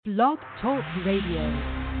Blog Talk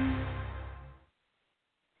Radio.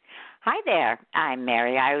 Hi there, I'm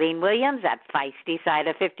Mary Eileen Williams at Feisty Side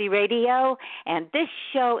of 50 Radio, and this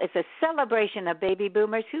show is a celebration of baby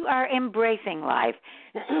boomers who are embracing life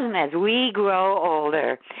as we grow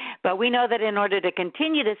older. But we know that in order to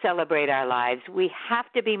continue to celebrate our lives, we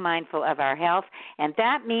have to be mindful of our health, and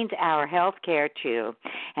that means our health care too.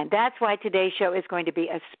 And that's why today's show is going to be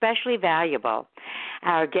especially valuable.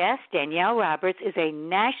 Our guest, Danielle Roberts, is a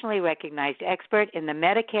nationally recognized expert in the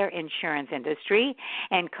Medicare insurance industry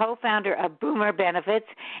and co-founder of Boomer Benefits,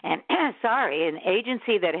 and an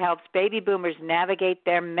agency that helps baby boomers navigate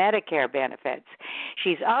their Medicare benefits.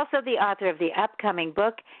 She's also the author of the upcoming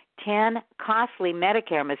book, 10 Costly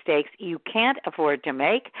Medicare Mistakes You Can't Afford to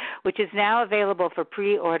Make, which is now available for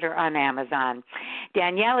pre-order on Amazon.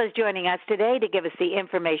 Danielle is joining us today to give us the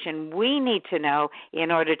information we need to know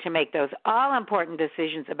in order to make those all-important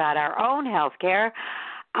decisions about our own health care.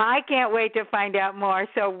 I can't wait to find out more,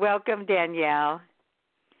 so welcome, Danielle.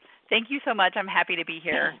 Thank you so much. I'm happy to be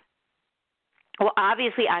here. Well,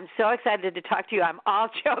 obviously, I'm so excited to talk to you. I'm all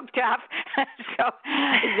choked up.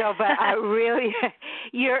 But I really,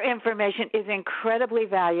 your information is incredibly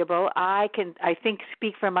valuable. I think,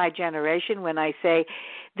 speak for my generation when I say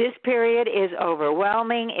this period is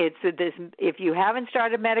overwhelming. If you haven't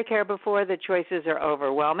started Medicare before, the choices are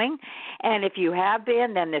overwhelming. And if you have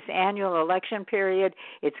been, then this annual election period,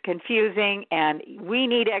 it's confusing, and we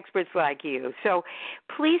need experts like you. So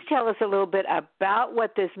please tell us a little bit about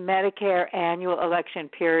what this Medicare annual election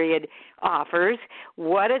period offers,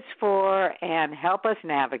 what it's for, and help us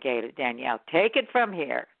navigate it, Danielle. Take it from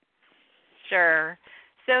here. Sure.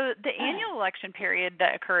 So the annual election period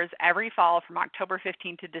that occurs every fall from October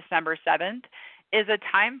 15th to December 7th is a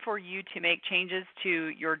time for you to make changes to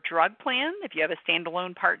your drug plan, if you have a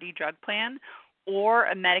standalone Part D drug plan, or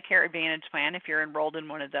a Medicare Advantage plan if you're enrolled in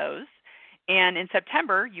one of those. And in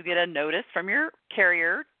September, you get a notice from your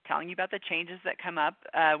carrier telling you about the changes that come up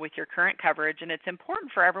with your current coverage. And it's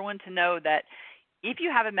important for everyone to know that if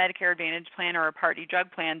you have a Medicare Advantage plan or a Part D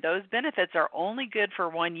drug plan, those benefits are only good for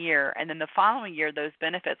 1 year, and then the following year those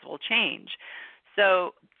benefits will change.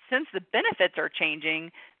 So since the benefits are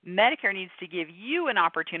changing, Medicare needs to give you an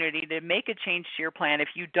opportunity to make a change to your plan if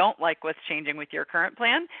you don't like what's changing with your current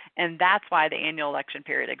plan, and that's why the annual election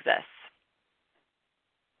period exists.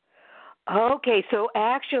 Okay, so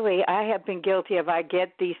actually I have been guilty of, I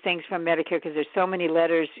get these things from Medicare because there's so many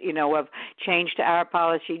letters, of change to our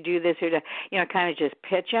policy, do this or to, kind of just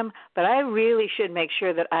pitch them. But I really should make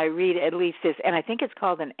sure that I read at least this, and I think it's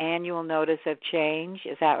called an annual notice of change.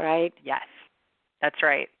 Is that right? Yes, that's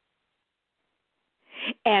right.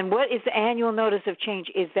 And what is the annual notice of change?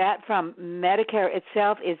 Is that from Medicare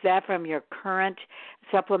itself? Is that from your current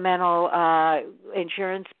supplemental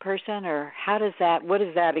insurance person, or what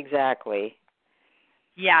is that exactly?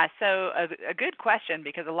 Yeah, so a good question,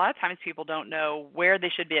 because a lot of times people don't know where they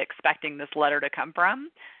should be expecting this letter to come from.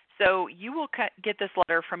 So you will get this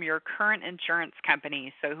letter from your current insurance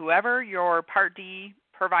company. So whoever your Part D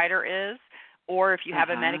provider is, or if you have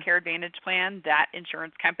a Medicare Advantage plan, that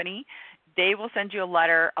insurance company, they will send you a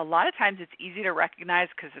letter. A lot of times it's easy to recognize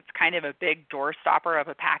because it's kind of a big door stopper of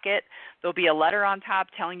a packet. There'll be a letter on top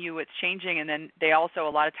telling you what's changing, and then they also a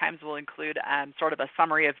lot of times will include sort of a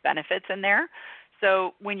summary of benefits in there.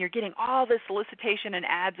 So when you're getting all this solicitation and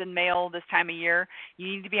ads in mail this time of year, you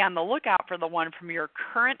need to be on the lookout for the one from your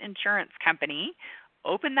current insurance company.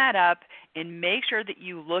 Open that up and make sure that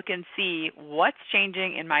you look and see what's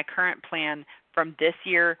changing in my current plan from this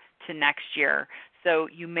year to next year. So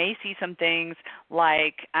you may see some things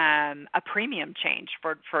like a premium change.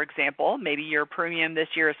 For example, maybe your premium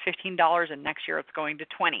this year is $15 and next year it's going to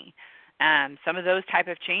 $20. Some of those type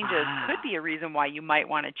of changes could be a reason why you might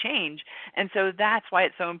want to change. And so that's why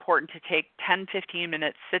it's so important to take 10, 15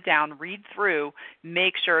 minutes, sit down, read through,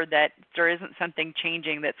 make sure that there isn't something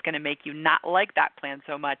changing that's going to make you not like that plan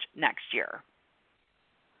so much next year.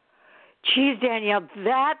 Geez, Danielle,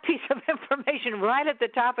 that piece of information right at the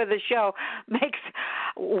top of the show makes,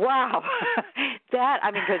 wow.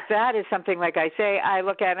 Because that is something, like I say, I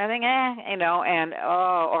look at it and I think,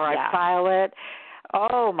 I file it.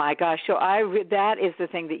 Oh, my gosh. So that is the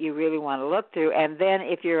thing that you really want to look through. And then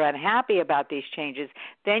if you're unhappy about these changes,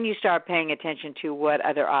 then you start paying attention to what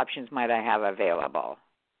other options might I have available.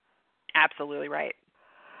 Absolutely right.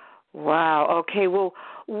 Wow. Okay. Well,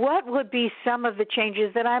 what would be some of the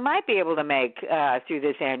changes that I might be able to make through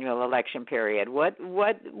this annual election period? What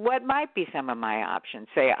might be some of my options?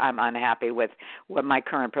 Say I'm unhappy with what my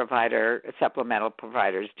current supplemental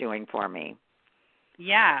provider is doing for me.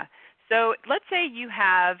 Yeah. So let's say you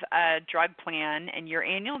have a drug plan and your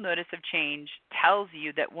annual notice of change tells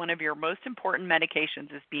you that one of your most important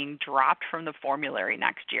medications is being dropped from the formulary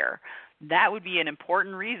next year. That would be an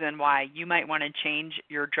important reason why you might want to change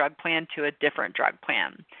your drug plan to a different drug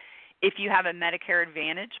plan. If you have a Medicare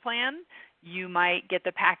Advantage plan, you might get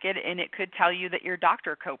the packet and it could tell you that your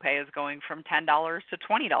doctor copay is going from $10 to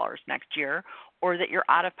 $20 next year, or that your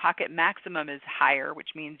out-of-pocket maximum is higher, which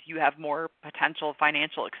means you have more potential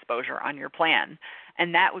financial exposure on your plan.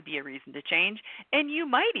 And that would be a reason to change. And you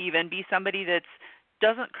might even be somebody that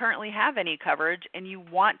doesn't currently have any coverage and you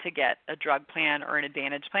want to get a drug plan or an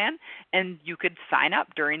Advantage plan, and you could sign up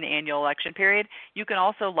during the annual election period. You can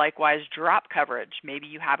also likewise drop coverage. Maybe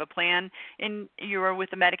you have a plan and you are with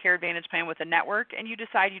a Medicare Advantage plan with a network and you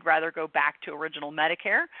decide you'd rather go back to original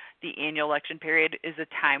Medicare. The annual election period is a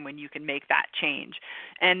time when you can make that change.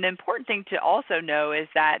 And the important thing to also know is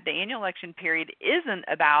that the annual election period isn't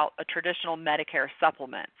about a traditional Medicare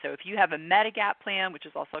supplement. So if you have a Medigap plan, which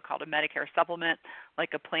is also called a Medicare supplement,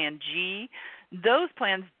 like a Plan G, those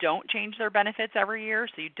plans don't change their benefits every year,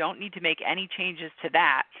 so you don't need to make any changes to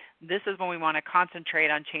that. This is when we want to concentrate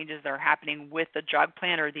on changes that are happening with the drug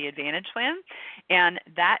plan or the Advantage plan, and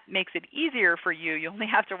that makes it easier for you. You only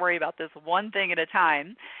have to worry about this one thing at a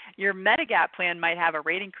time. Your Medigap plan might have a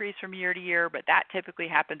rate increase from year to year, but that typically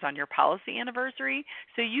happens on your policy anniversary,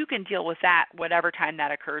 so you can deal with that whatever time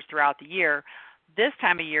that occurs throughout the year. This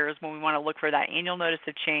time of year is when we want to look for that annual notice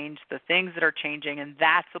of change, the things that are changing, and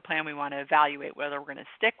that's the plan we want to evaluate whether we're going to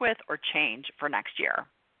stick with or change for next year.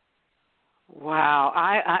 Wow.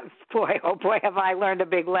 Boy, oh boy, have I learned a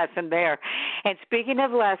big lesson there. And speaking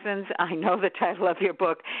of lessons, I know the title of your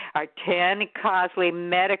book are 10 Costly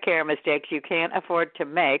Medicare Mistakes You Can't Afford to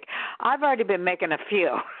Make. I've already been making a few.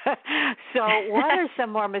 So what are some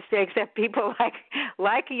more mistakes that people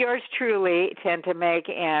like yours truly tend to make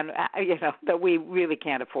and, that we really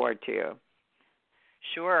can't afford to?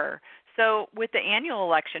 Sure. So with the annual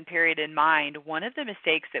election period in mind, one of the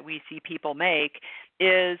mistakes that we see people make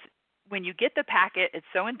is when you get the packet, it's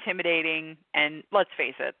so intimidating, and let's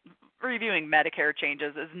face it, reviewing Medicare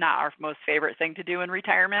changes is not our most favorite thing to do in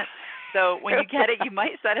retirement. So when you get it, you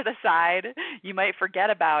might set it aside, you might forget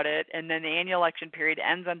about it, and then the annual election period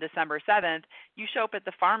ends on December 7th. You show up at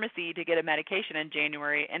the pharmacy to get a medication in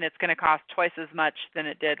January, and it's going to cost twice as much than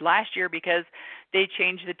it did last year because they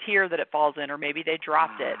changed the tier that it falls in, or maybe they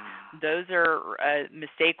dropped it. Those are a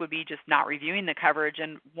mistake would be just not reviewing the coverage.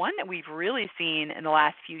 And one that we've really seen in the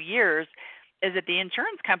last few years is that the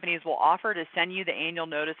insurance companies will offer to send you the annual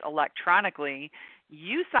notice electronically.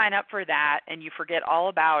 You sign up for that and you forget all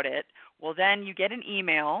about it. Well, then you get an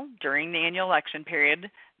email during the annual election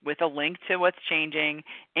period with a link to what's changing,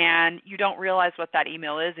 and you don't realize what that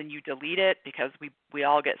email is and you delete it because we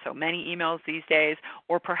all get so many emails these days,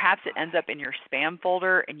 or perhaps it ends up in your spam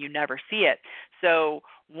folder and you never see it. So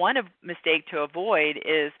one mistake to avoid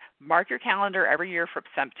is mark your calendar every year from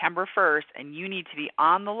September 1st, and you need to be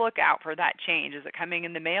on the lookout for that change. Is it coming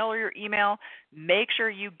in the mail or your email? Make sure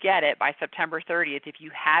you get it by September 30th. If you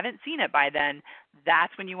haven't seen it by then,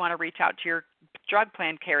 that's when you want to reach out to your drug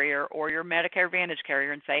plan carrier or your Medicare Advantage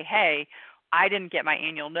carrier and say, hey, I didn't get my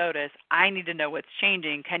annual notice. I need to know what's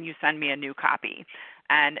changing. Can you send me a new copy?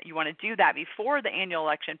 And you want to do that before the annual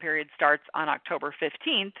election period starts on October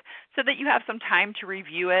 15th so that you have some time to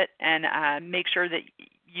review it and make sure that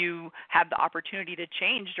you have the opportunity to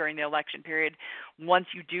change during the election period once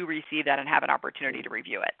you do receive that and have an opportunity to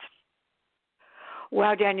review it.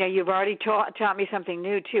 Wow, Danielle, you've already taught me something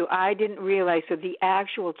new, too. I didn't realize that the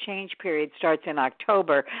actual change period starts in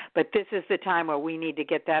October, but this is the time where we need to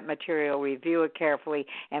get that material, review it carefully,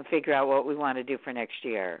 and figure out what we want to do for next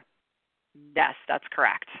year. Yes, that's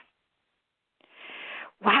correct.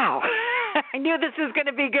 Wow. I knew this was going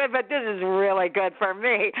to be good, but this is really good for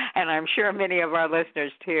me, and I'm sure many of our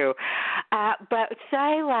listeners, too. But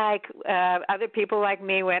say other people like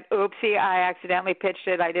me went, oopsie, I accidentally pitched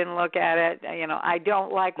it. I didn't look at it. I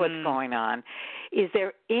don't like what's going on. Is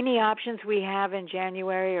there any options we have in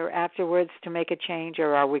January or afterwards to make a change,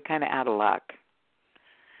 or are we kind of out of luck?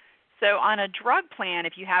 So on a drug plan,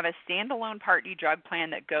 if you have a standalone Part D drug plan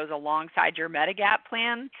that goes alongside your Medigap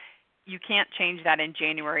plan, you can't change that in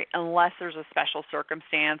January unless there's a special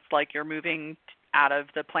circumstance like you're moving out of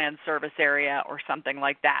the plan service area or something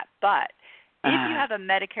like that. But if you have a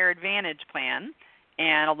Medicare Advantage plan,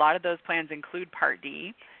 and a lot of those plans include Part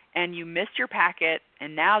D, and you missed your packet,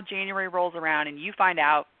 and now January rolls around and you find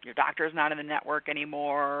out your doctor is not in the network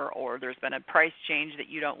anymore, or there's been a price change that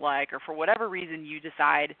you don't like, or for whatever reason you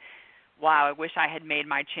decide, wow, I wish I had made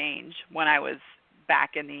my change when I was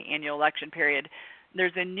back in the annual election period,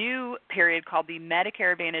 there's a new period called the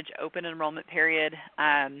Medicare Advantage Open Enrollment Period.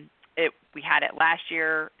 We had it last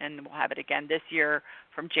year, and we'll have it again this year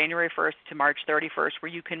from January 1st to March 31st,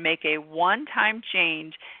 where you can make a one-time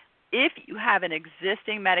change. If you have an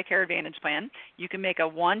existing Medicare Advantage plan, you can make a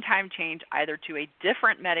one-time change either to a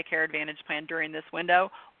different Medicare Advantage plan during this window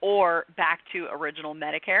or back to original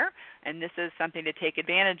Medicare. And this is something to take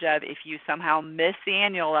advantage of. If you somehow miss the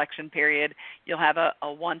annual election period, you'll have a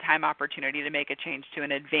one-time opportunity to make a change to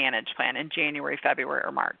an Advantage plan in January, February,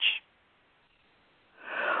 or March.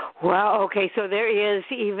 Well, okay, so there is,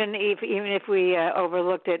 even if we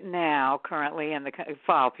overlooked it now, currently in the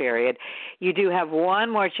fall period, you do have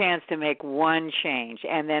one more chance to make one change,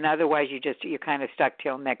 and then otherwise you're kind of stuck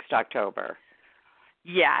till next October.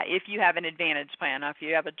 Yeah, if you have an Advantage plan. Now, if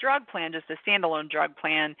you have a drug plan, just a standalone drug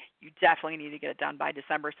plan, you definitely need to get it done by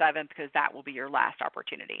December 7th because that will be your last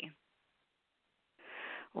opportunity.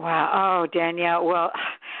 Wow. Oh, Danielle, well,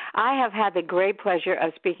 I have had the great pleasure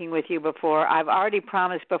of speaking with you before. I've already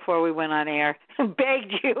promised before we went on air,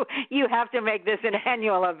 begged you have to make this an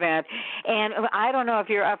annual event. And I don't know if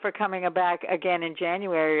you're up for coming back again in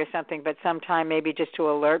January or something, but sometime maybe just to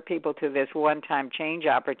alert people to this one-time change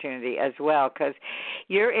opportunity as well, because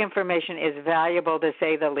your information is valuable to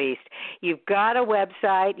say the least. You've got a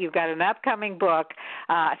website. You've got an upcoming book.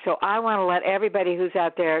 So I want to let everybody who's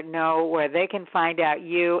out there know where they can find out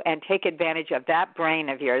you and take advantage of that brain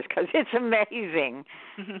of yours, because it's amazing.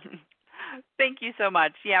 Thank you so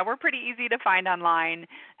much. Yeah, we're pretty easy to find online.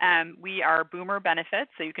 We are Boomer Benefits,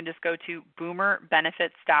 so you can just go to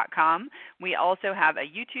boomerbenefits.com. We also have a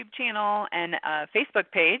YouTube channel and a Facebook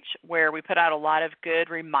page where we put out a lot of good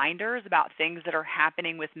reminders about things that are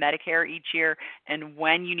happening with Medicare each year and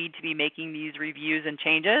when you need to be making these reviews and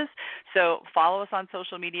changes. So follow us on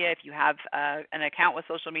social media. If you have an account with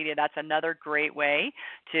social media, that's another great way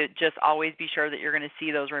to just always be sure that you're going to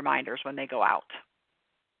see those reminders when they go out.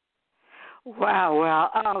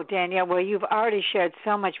 Wow. Well, Danielle, well, you've already shared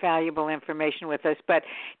so much valuable information with us, but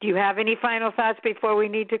do you have any final thoughts before we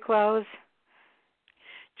need to close?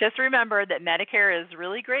 Just remember that Medicare is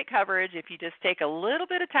really great coverage if you just take a little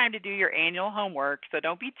bit of time to do your annual homework, so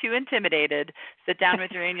don't be too intimidated. Sit down with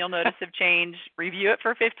your annual notice of change, review it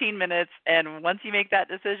for 15 minutes, and once you make that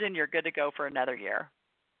decision, you're good to go for another year.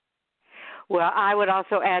 Well, I would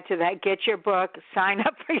also add to that, get your book, sign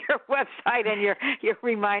up for your website and your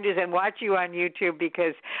reminders, and watch you on YouTube,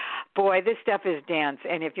 because, boy, this stuff is dense.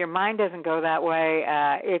 And if your mind doesn't go that way,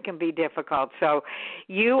 it can be difficult. So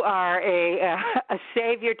you are a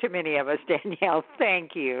savior to many of us, Danielle.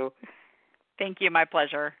 Thank you. Thank you. My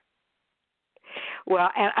pleasure. Well,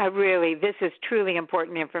 and this is truly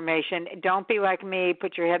important information. Don't be like me,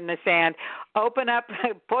 put your head in the sand. Open up,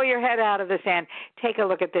 pull your head out of the sand, take a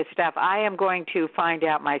look at this stuff. I am going to find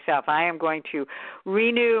out myself. I am going to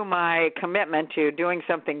renew my commitment to doing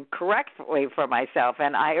something correctly for myself,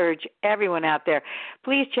 and I urge everyone out there,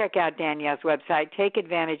 please check out Danielle's website. Take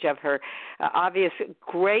advantage of her obvious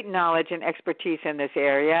great knowledge and expertise in this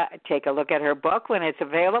area. Take a look at her book when it's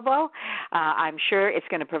available. I'm sure it's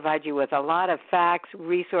going to provide you with a lot of facts,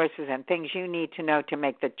 resources, and things you need to know to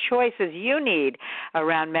make the choices you need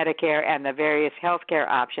around Medicare and the various health care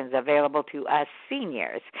options available to us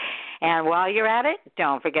seniors. And while you're at it,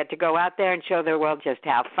 don't forget to go out there and show the world just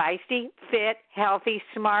how feisty, fit, healthy,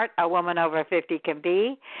 smart a woman over 50 can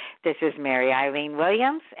be. This is Mary Eileen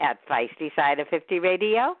Williams at Feisty Side of 50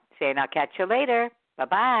 Radio, saying I'll catch you later.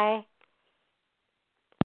 Bye-bye.